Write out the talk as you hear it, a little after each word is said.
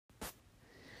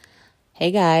Hey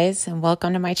guys, and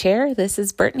welcome to my chair. This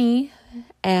is Brittany,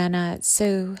 and it's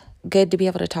so good to be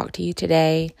able to talk to you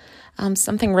today.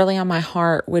 Something really on my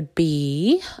heart would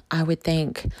be, I would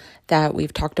think that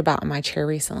we've talked about in my chair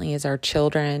recently is our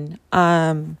children.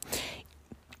 I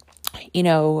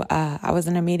was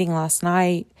in a meeting last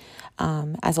night.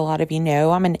 As a lot of you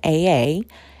know, I'm an AA,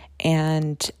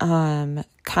 and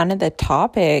kind of the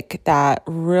topic that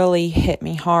really hit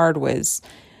me hard was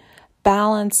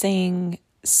balancing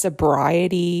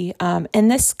sobriety,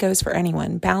 and this goes for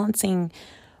anyone, balancing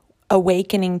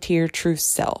awakening to your true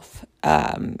self,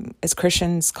 as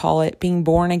Christians call it, being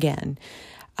born again,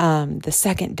 the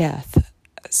second death.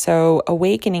 So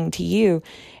awakening to you,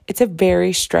 it's a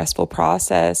very stressful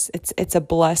process. It's a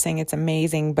blessing. It's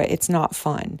amazing, but it's not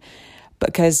fun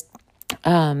because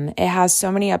it has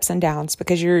so many ups and downs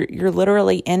because you're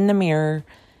literally in the mirror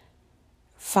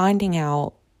finding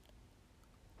out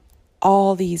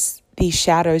all these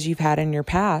shadows you've had in your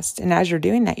past. And as you're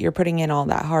doing that, you're putting in all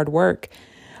that hard work.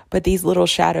 But these little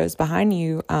shadows behind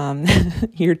you,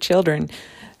 your children,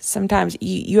 sometimes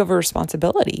you have a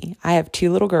responsibility. I have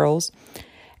 2 little girls,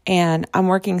 and I'm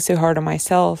working so hard on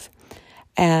myself.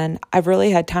 And I've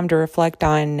really had time to reflect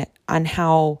on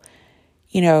how,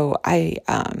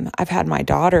 I've had my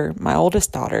daughter, my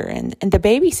oldest daughter, and the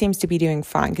baby seems to be doing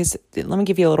fine. Because let me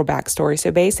give you a little backstory.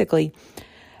 So basically,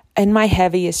 in my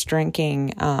heaviest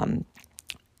drinking,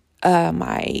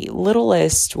 my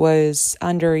littlest was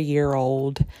under a year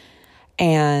old.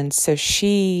 And so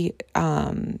she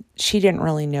didn't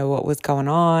really know what was going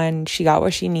on. She got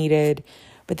what she needed.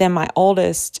 But then my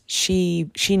oldest, she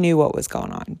knew what was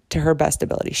going on to her best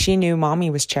ability. She knew mommy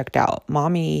was checked out.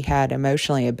 Mommy had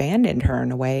emotionally abandoned her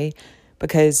in a way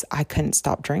because I couldn't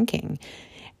stop drinking.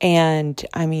 And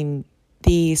I mean,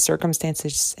 the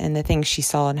circumstances and the things she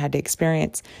saw and had to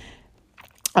experience,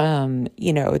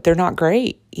 they're not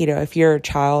great. If you're a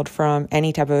child from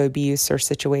any type of abuse or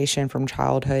situation from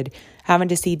childhood, having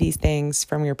to see these things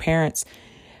from your parents,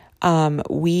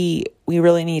 we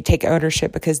really need to take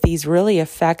ownership because these really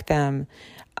affect them,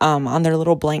 on their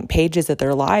little blank pages of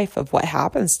their life of what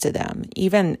happens to them,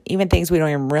 even things we don't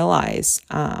even realize.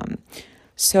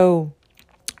 So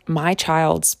my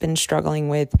child's been struggling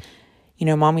with,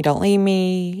 mommy don't leave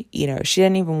me. She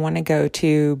didn't even want to go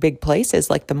to big places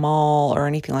like the mall or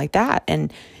anything like that.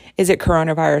 And is it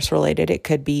coronavirus related? It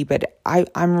could be, but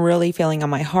I'm really feeling on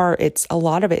my heart, a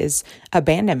lot of it is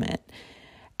abandonment.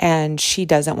 And she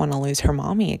doesn't want to lose her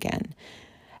mommy again.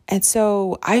 And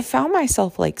so I found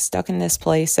myself stuck in this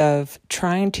place of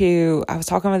I was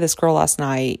talking with this girl last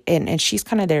night and she's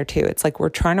kind of there too. It's like, we're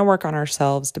trying to work on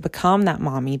ourselves to become that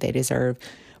mommy they deserve,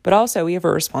 but also we have a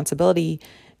responsibility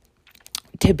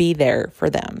to be there for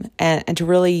them and to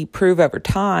really prove over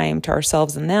time to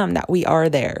ourselves and them that we are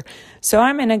there. So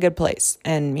I'm in a good place,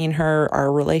 and me and her,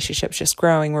 our relationship's just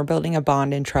growing. We're building a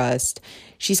bond and trust.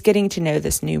 She's getting to know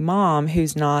this new mom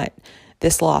who's not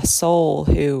this lost soul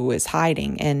who is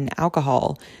hiding in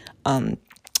alcohol,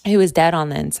 who is dead on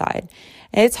the inside.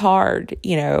 And it's hard.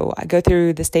 I go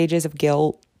through the stages of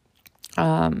guilt,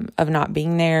 of not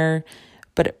being there.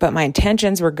 But my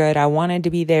intentions were good. I wanted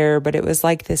to be there, but it was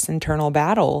like this internal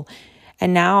battle.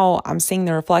 And now I'm seeing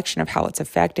the reflection of how it's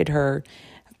affected her.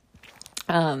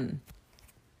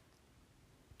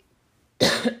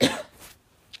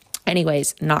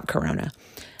 Anyways, not corona.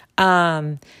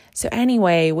 So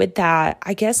anyway, with that,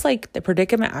 I guess the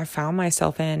predicament I found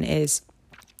myself in is,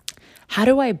 how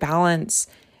do I balance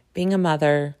being a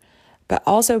mother, but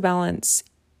also balance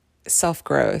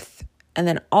self-growth, and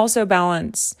then also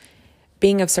balance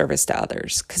being of service to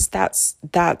others, because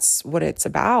that's what it's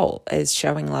about, is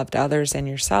showing love to others and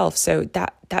yourself. So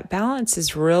that balance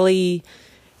is really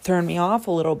throwing me off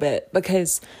a little bit,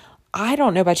 because I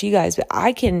don't know about you guys, but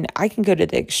I can go to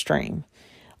the extreme.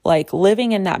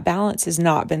 Living in that balance has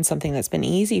not been something that's been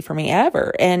easy for me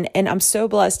ever. And I'm so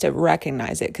blessed to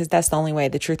recognize it, because that's the only way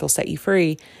the truth will set you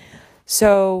free.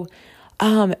 So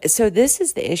this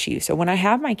is the issue. So when I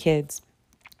have my kids,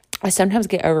 I sometimes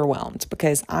get overwhelmed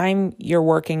because I'm your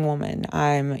working woman.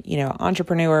 I'm,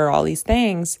 entrepreneur, all these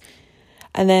things.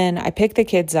 And then I pick the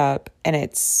kids up and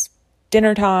it's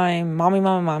dinner time. Mommy,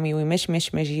 we miss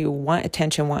you. Want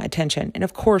attention. And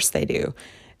of course they do.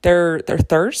 They're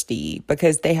thirsty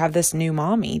because they have this new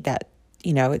mommy that,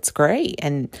 it's great.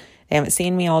 And they haven't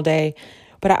seen me all day.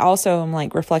 But I also am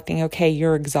reflecting, okay,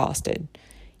 you're exhausted.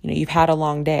 You've had a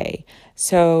long day.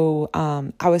 So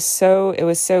it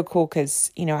was so cool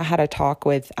because, I had a talk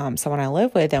with someone I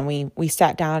live with, and we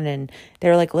sat down and they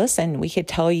were like, listen, we could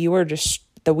tell you were just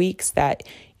the weeks that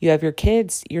you have your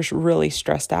kids, you're really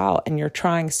stressed out and you're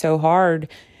trying so hard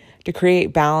to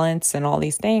create balance and all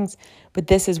these things. But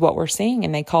this is what we're seeing.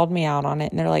 And they called me out on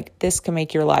it. And they're like, this can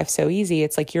make your life so easy.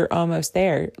 It's like, you're almost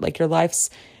there. Like, your life's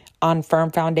on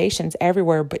firm foundations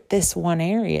everywhere, but this one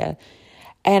area.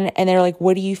 And they're like,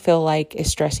 what do you feel like is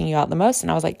stressing you out the most?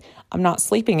 And I was like, I'm not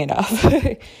sleeping enough.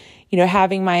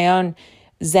 Having my own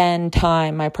Zen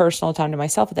time, my personal time to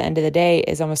myself at the end of the day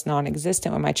is almost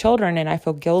non-existent with my children. And I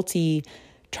feel guilty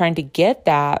trying to get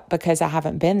that because I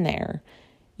haven't been there.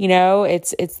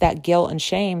 It's that guilt and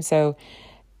shame. So,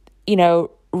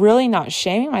 really not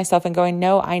shaming myself and going,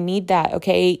 no, I need that.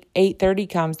 Okay, 8:30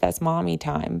 comes, that's mommy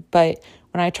time. But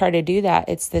when I try to do that,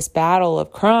 it's this battle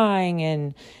of crying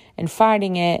and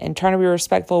fighting it and trying to be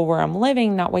respectful where I'm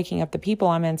living, not waking up the people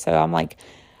I'm in. So I'm like,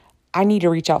 I need to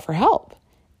reach out for help.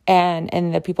 And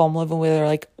the people I'm living with are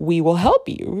like, we will help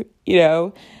you,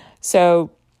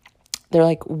 So they're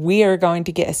like, we are going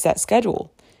to get a set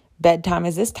schedule. Bedtime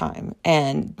is this time.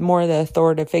 And more the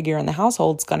authoritative figure in the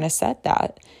household is going to set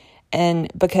that.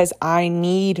 And because I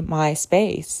need my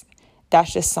space,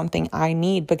 that's just something I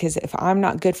need, because if I'm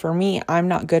not good for me, I'm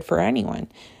not good for anyone.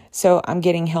 So I'm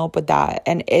getting help with that.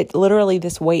 And it literally,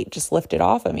 this weight just lifted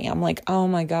off of me. I'm like, oh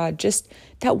my God, just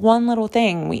that one little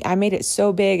thing. I made it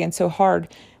so big and so hard,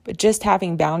 but just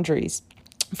having boundaries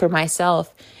for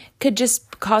myself could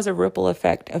just cause a ripple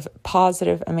effect of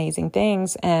positive, amazing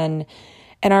things. And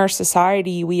in our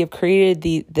society, we have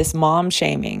created this mom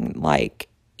shaming,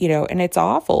 and it's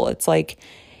awful. It's like,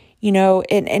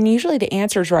 and usually the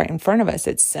answer is right in front of us.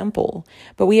 It's simple,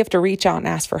 but we have to reach out and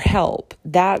ask for help.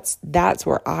 That's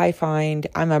where I find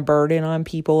I'm a burden on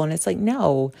people. And it's like,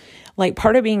 no, like,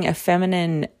 part of being a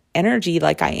feminine energy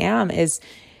like I am is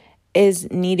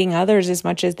needing others as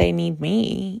much as they need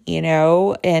me,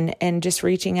 and just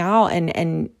reaching out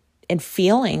and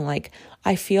feeling like,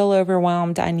 I feel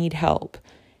overwhelmed. I need help.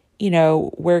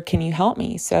 Where can you help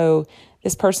me? So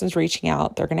this person's reaching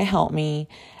out, they're going to help me.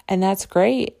 And that's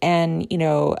great. And,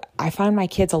 I find my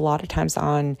kids a lot of times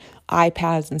on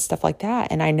iPads and stuff like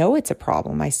that. And I know it's a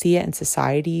problem. I see it in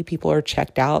society. People are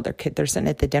checked out. They're sitting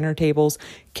at the dinner tables.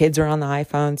 Kids are on the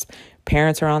iPhones.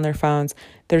 Parents are on their phones.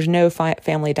 There's no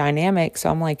family dynamic. So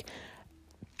I'm like,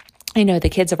 the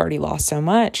kids have already lost so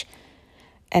much.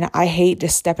 And I hate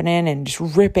just stepping in and just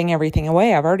ripping everything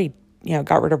away. I've already,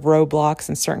 got rid of Roblox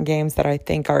and certain games that I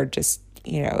think are just,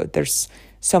 there's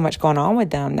so much going on with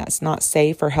them that's not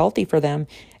safe or healthy for them.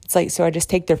 It's like, so I just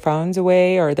take their phones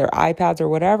away or their iPads or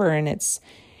whatever. And it's,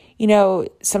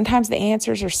 sometimes the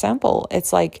answers are simple.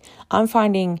 It's like, I'm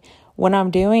finding when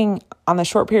I'm doing on the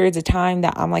short periods of time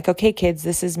that I'm like, okay, kids,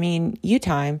 this is me and you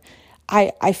time.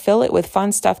 I fill it with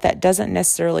fun stuff that doesn't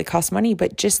necessarily cost money,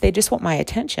 but they just want my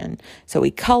attention. So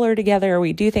we color together,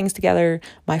 we do things together.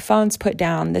 My phone's put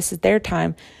down. This is their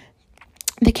time.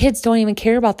 The kids don't even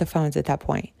care about the phones at that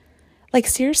point. Like,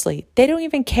 seriously, they don't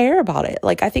even care about it.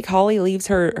 Like, I think Holly leaves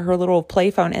her little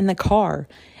play phone in the car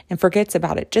and forgets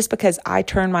about it just because I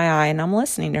turn my eye and I'm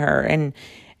listening to her and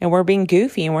we're being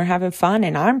goofy and we're having fun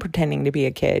and I'm pretending to be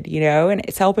a kid, and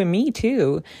it's helping me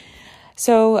too.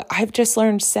 So I've just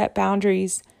learned to set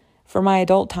boundaries for my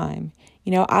adult time.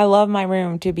 I love my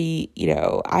room to be,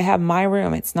 I have my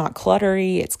room. It's not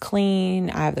cluttery. It's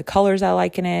clean. I have the colors I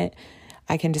like in it.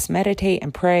 I can just meditate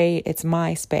and pray. It's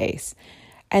my space.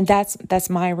 And that's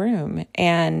my room.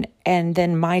 And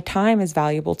then my time is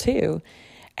valuable too.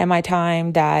 And my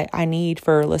time that I need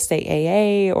for, let's say,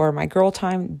 AA or my girl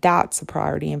time, that's a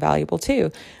priority and valuable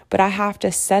too. But I have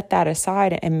to set that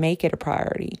aside and make it a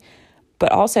priority.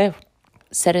 But also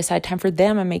set aside time for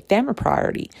them and make them a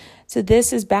priority. So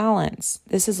this is balance.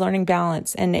 This is learning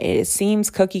balance. And it seems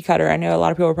cookie cutter. I know a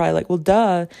lot of people are probably like, well,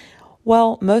 duh.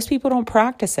 Well, most people don't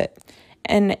practice it.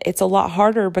 And it's a lot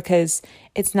harder because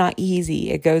it's not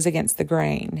easy. It goes against the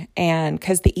grain. And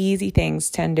because the easy things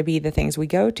tend to be the things we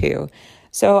go to.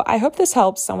 So I hope this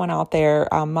helps someone out there,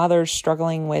 mothers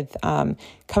struggling with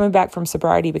coming back from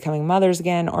sobriety, becoming mothers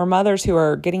again, or mothers who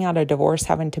are getting out of divorce,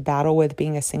 having to battle with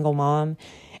being a single mom.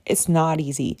 It's not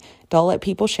easy. Don't let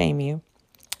people shame you.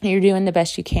 You're doing the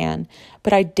best you can.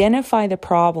 But identify the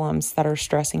problems that are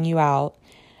stressing you out.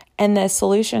 And the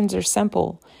solutions are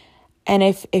simple. And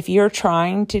if you're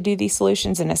trying to do these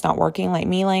solutions and it's not working, like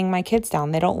me laying my kids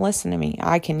down, they don't listen to me.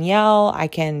 I can yell, I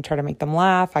can try to make them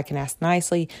laugh, I can ask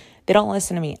nicely. They don't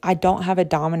listen to me. I don't have a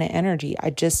dominant energy. I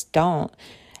just don't.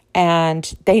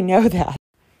 And they know that.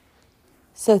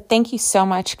 So thank you so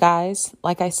much, guys.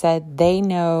 Like I said, they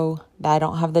know that I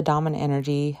don't have the dominant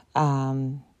energy.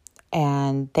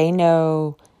 And they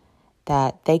know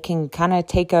that they can kind of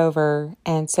take over.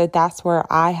 And so that's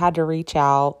where I had to reach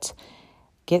out,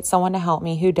 get someone to help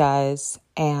me who does,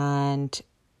 and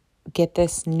get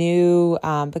this new,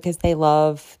 because they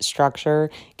love structure,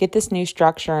 get this new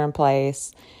structure in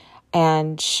place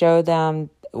and show them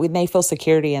when they feel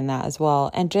security in that as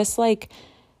well. And just like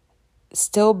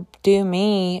still do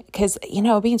me, because,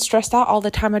 being stressed out all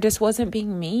the time, I just wasn't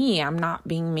being me. I'm not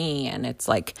being me. And it's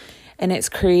like, and it's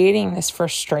creating this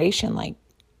frustration, like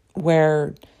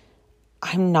where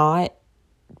I'm not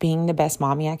being the best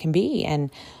mommy I can be. And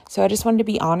so I just wanted to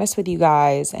be honest with you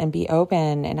guys and be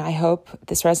open. And I hope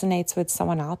this resonates with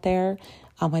someone out there,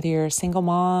 whether you're a single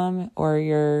mom or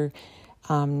you're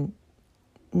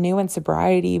new in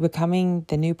sobriety, becoming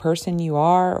the new person you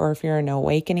are, or if you're in an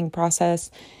awakening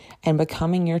process and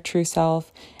becoming your true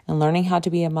self and learning how to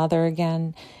be a mother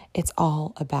again. It's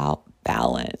all about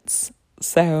balance.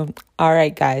 So, all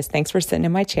right, guys, thanks for sitting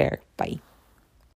in my chair. Bye.